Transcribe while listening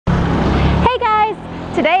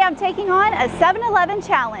Today I'm taking on a 7-Eleven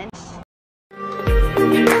challenge.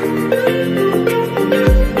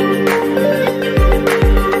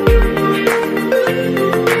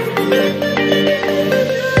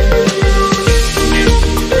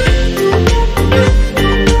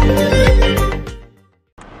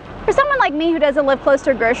 For someone like me who doesn't live close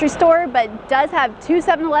to a grocery store but does have 2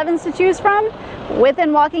 7-Elevens to choose from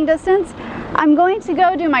within walking distance, I'm going to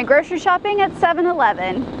go do my grocery shopping at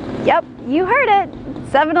 7-Eleven. Yep, you heard it,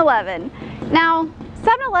 7-Eleven. Now,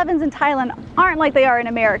 7-Elevens in Thailand aren't like they are in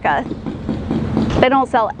America. They don't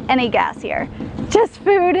sell any gas here. Just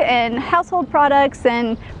food and household products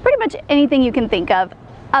and pretty much anything you can think of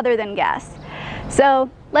other than gas.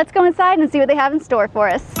 So let's go inside and see what they have in store for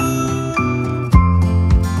us.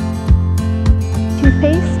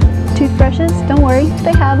 Toothpaste, toothbrushes, don't worry,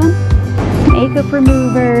 they have them. Makeup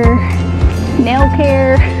remover, nail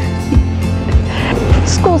care,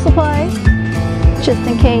 school supplies, just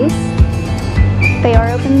in case. They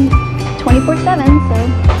are open 24/7, so.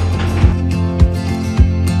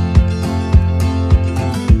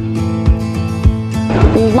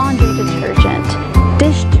 Laundry detergent,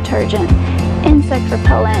 dish detergent, insect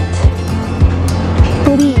repellent,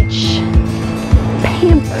 bleach,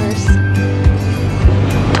 Pampers,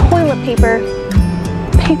 toilet paper,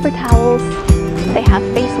 paper towels, they have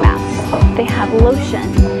face masks, they have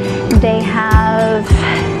lotion, they have,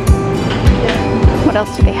 what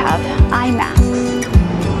else do they have? Eye masks,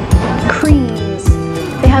 creams,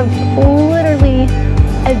 they have literally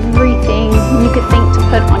everything you could think to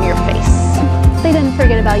put on your face. They didn't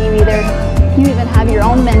forget about you either. You even have your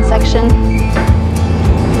own men's section.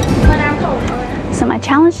 So my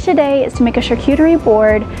challenge today is to make a charcuterie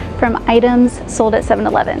board from items sold at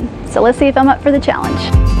 7-Eleven. So let's see if I'm up for the challenge.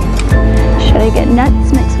 Should I get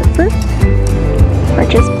nuts mixed with fruit? Or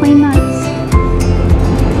just plain nuts?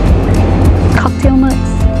 Cocktail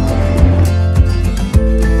nuts?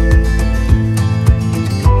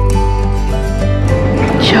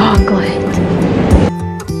 Chocolate.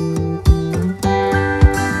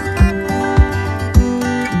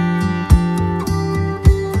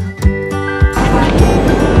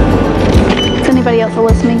 Is anybody else a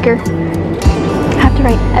list maker? I have to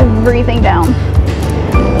write everything down.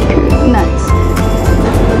 Nuts.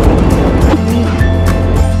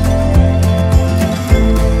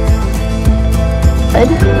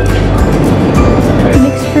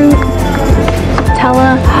 Mixed fruit,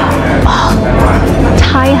 Nutella. Oh,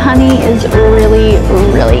 Thai honey is really,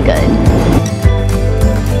 really good.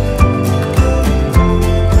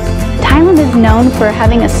 Thailand is known for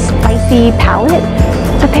having a spicy palate,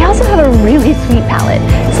 but they also have a really sweet palate.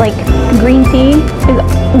 It's like green tea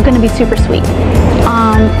is going to be super sweet.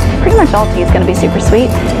 Pretty much all tea is going to be super sweet.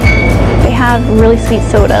 They have really sweet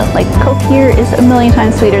soda. Like Coke here is a million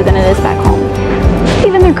times sweeter than it is back home.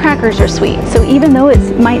 Even their crackers are sweet. So even though it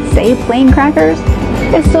might say plain crackers,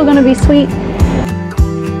 it's still going to be sweet.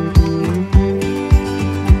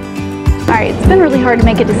 Alright, it's been really hard to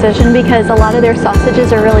make a decision because a lot of their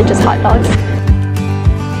sausages are really just hot dogs.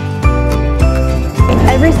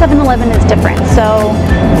 Every 7-Eleven is different. So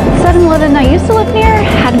 7-Eleven I used to live near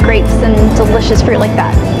had grapes and delicious fruit like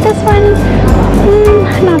that. This one,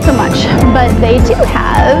 not so much. But they do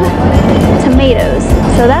have tomatoes,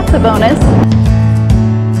 so that's a bonus.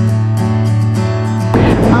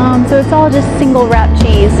 So it's all just single wrap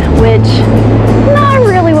cheese, which not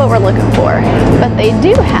really what we're looking for. But they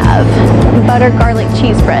do have butter garlic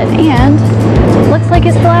cheese bread, and looks like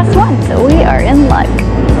it's the last one, so we are in luck.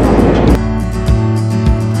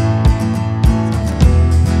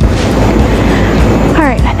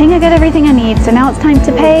 Alright, I think I got everything I need, so now it's time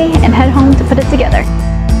to pay and head home to put it together.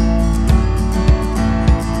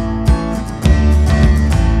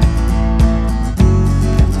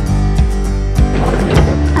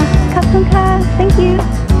 Thank you.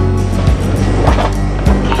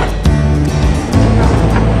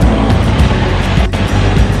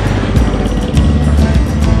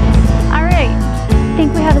 Alright, I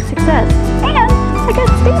think we have a success. And I got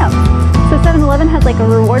stamps. So 7-Eleven has like a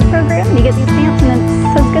reward program. You get these stamps and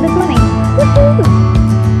it's as good as money. Woohoo!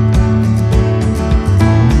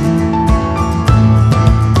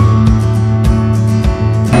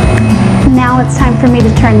 Now it's time for me to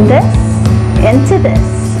turn this into this.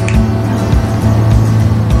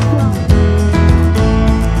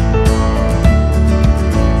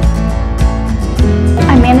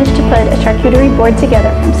 Managed to put a charcuterie board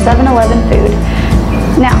together from 7-Eleven food.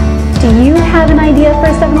 Now, do you have an idea for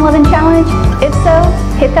a 7-Eleven challenge? If so,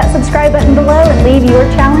 hit that subscribe button below and leave your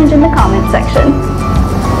challenge in the comment section.